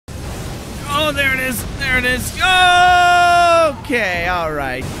Oh, there it is. There it is. Okay, all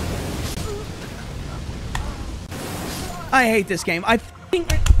right. I hate this game. I think...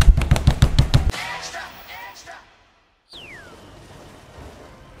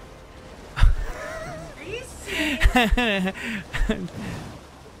 Are you serious?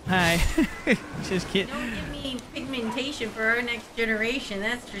 Hi. Just kidding. Don't give me pigmentation for our next generation,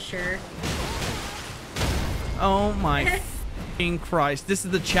 that's for sure. Oh my f***ing Christ. This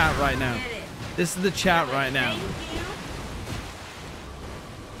is the chat right now. This is the chat right now.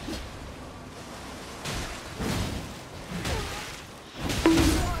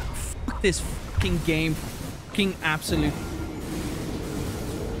 Fuck this fucking game. Fucking absolute.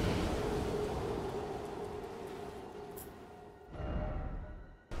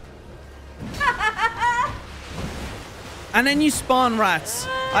 And then you spawn rats.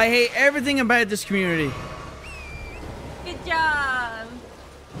 I hate everything about this community. Good job.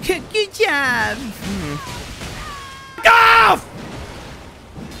 Good job. Go!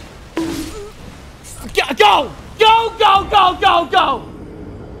 Go! Go! Go! Go! Go! Go!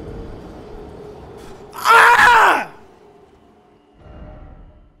 Ah!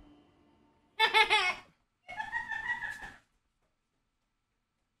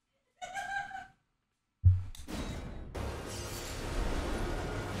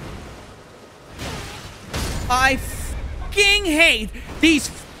 I fucking hate these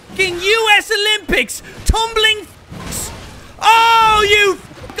fucking US Olympics tumbling f***s. Oh, you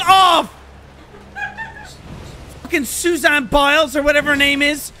f*** off! Fucking Suzanne Biles or whatever her name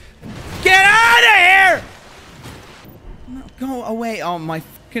is. Get out of here! No, go away. Oh, my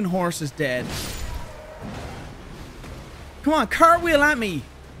fucking horse is dead. Come on, cartwheel at me.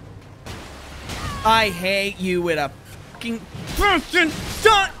 I hate you with a fucking person.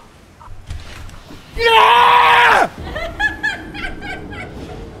 Don't. Yeah!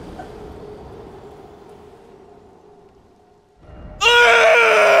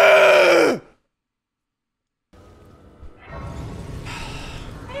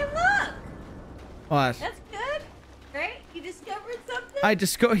 Hey, look! What? That's good, right? You discovered something? I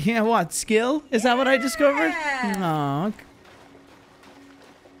discovered. Yeah, what? Skill? Is that what I discovered? Aw.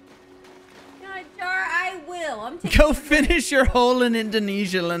 God, Jar, I will. I'm taking Go finish your hole in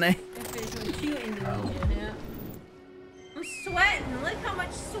Indonesia, Lene. I'm sweating. Look how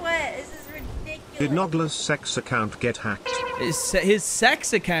much sweat. This is ridiculous. Did Nogla's sex account get hacked? His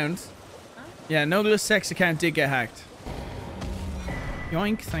sex account? Huh? Yeah, Nogla's sex account did get hacked.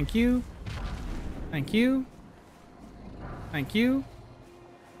 Yoink, thank you. Thank you. Thank you.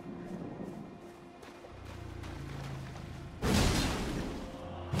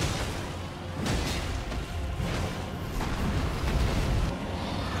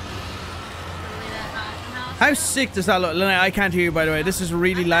 How sick does that look? Lene, I can't hear you, by the way. This is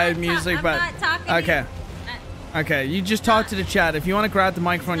really loud music, I'm but... not talking Okay. Okay, you just talk to the chat. If you want to grab the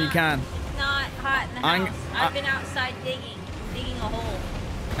microphone, you can. It's not hot in the house. I've been outside digging a hole.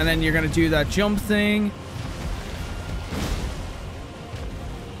 And then you're going to do that jump thing.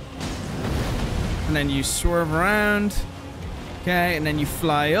 And then you swerve around. Okay, and then you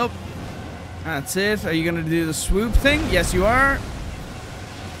fly up. That's it. Are you going to do the swoop thing? Yes, you are.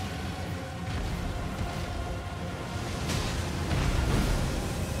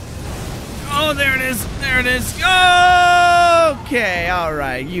 Oh, there it is. There it is. Okay, all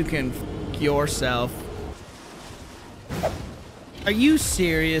right. You can f*** yourself. Are you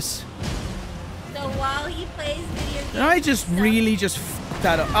serious? So while he plays video games... Did I just really just f***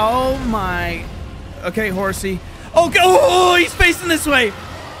 that up? Oh, my... Okay, horsey. Oh, oh, he's facing this way.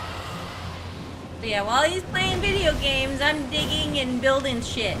 So yeah, while he's playing video games, I'm digging and building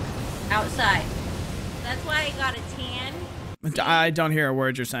shit outside. That's why I got a tan. I don't hear a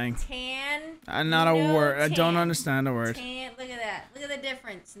word you're saying. Tan. Not a word. I tan. don't understand a word. Tan. Look at that. Look at the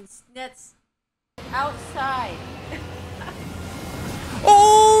difference. That's outside.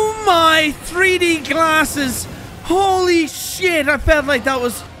 Oh my 3D glasses. Holy shit. I felt like that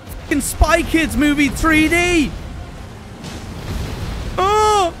was fucking Spy Kids movie 3D.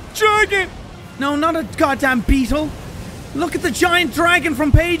 Oh, dragon. No, not a goddamn beetle. Look at the giant dragon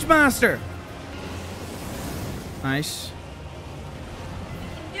from Page Master. Nice.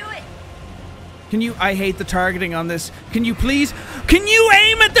 Can you? I hate the targeting on this. Can you please? Can you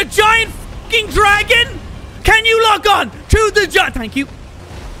aim at the giant fucking dragon? Can you lock on to the giant? Thank you.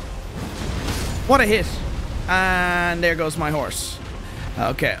 What a hit. And there goes my horse.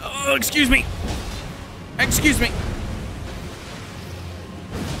 Okay. Oh, excuse me. Excuse me.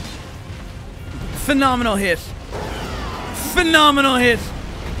 Phenomenal hit. Phenomenal hit.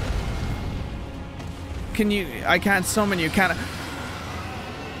 Can you? I can't summon you, can I?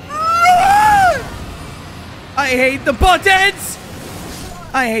 hate the buttons!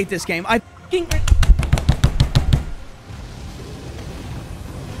 I hate this game. I fucking...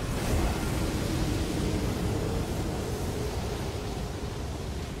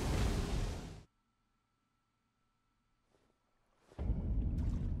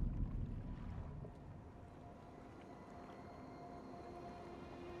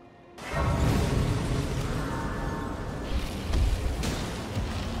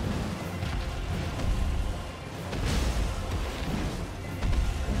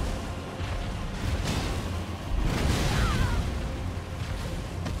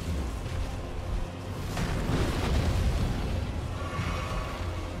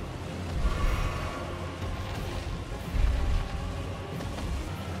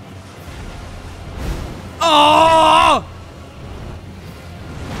 Oh!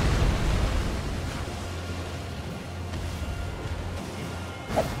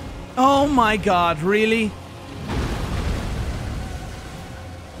 Oh my god, really?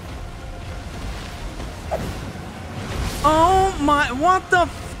 Oh my, what the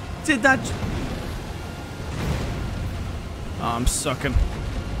f did that? Oh, I'm sucking.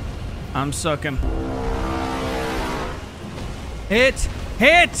 I'm sucking. Hit!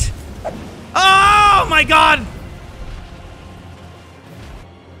 Hit! Oh my god!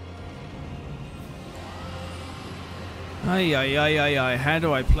 Ay, ay, ay, ay, ay. How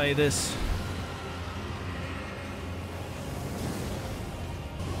do I play this?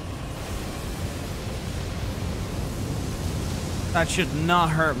 That should not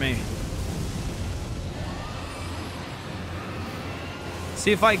hurt me.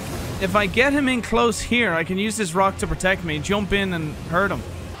 See, if I get him in close here, I can use this rock to protect me, jump in and hurt him.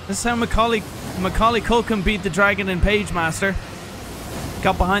 This is how Macaulay Culkin beat the dragon in Page Master.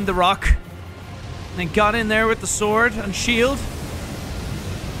 Got behind the rock. And got in there with the sword and shield.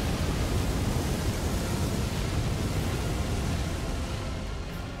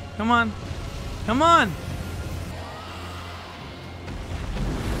 Come on. Come on.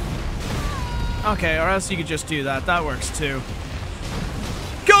 Okay, or else you could just do that. That works too.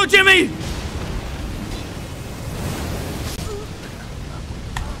 Go, Jimmy!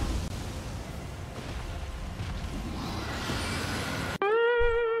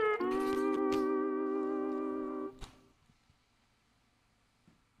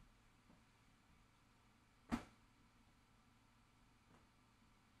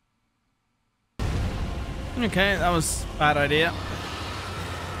 Okay, that was a bad idea.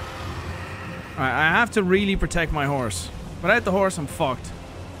 Alright, I have to really protect my horse. Without the horse, I'm fucked.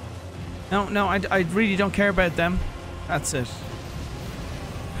 No, I really don't care about them. That's it.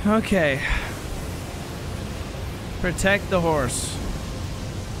 Okay. Protect the horse.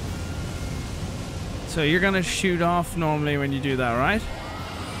 So you're gonna shoot off normally when you do that, right?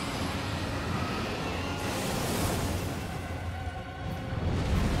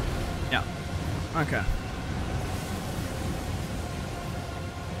 Yeah. Okay.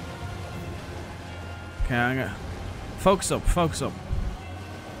 Okay, I'm gonna... Focus up, focus up.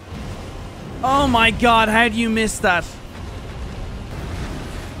 Oh my god, how do you miss that?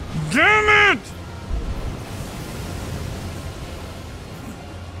 Damn it!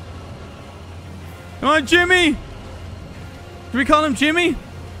 Come on, Jimmy! Do we call him Jimmy?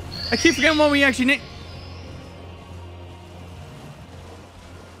 I keep forgetting what we actually need.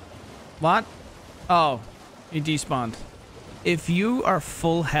 What? Oh, he despawned. If you are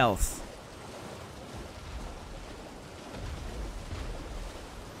full health...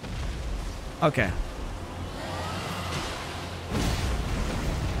 Okay.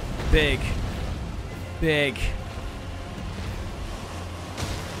 Big. Big.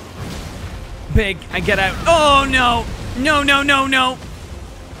 Big. I get out. Oh, no. No, no, no, no.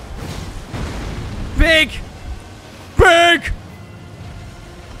 Big. Big.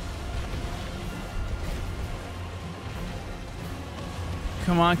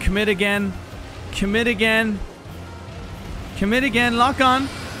 Come on. Commit again. Commit again. Commit again. Lock on.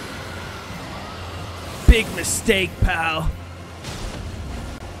 Big mistake, pal.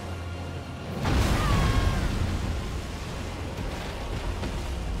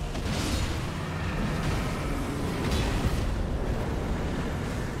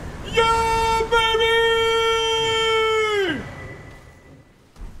 Yeah, baby!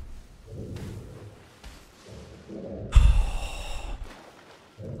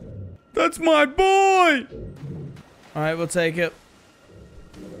 That's my boy! Alright, we'll take it.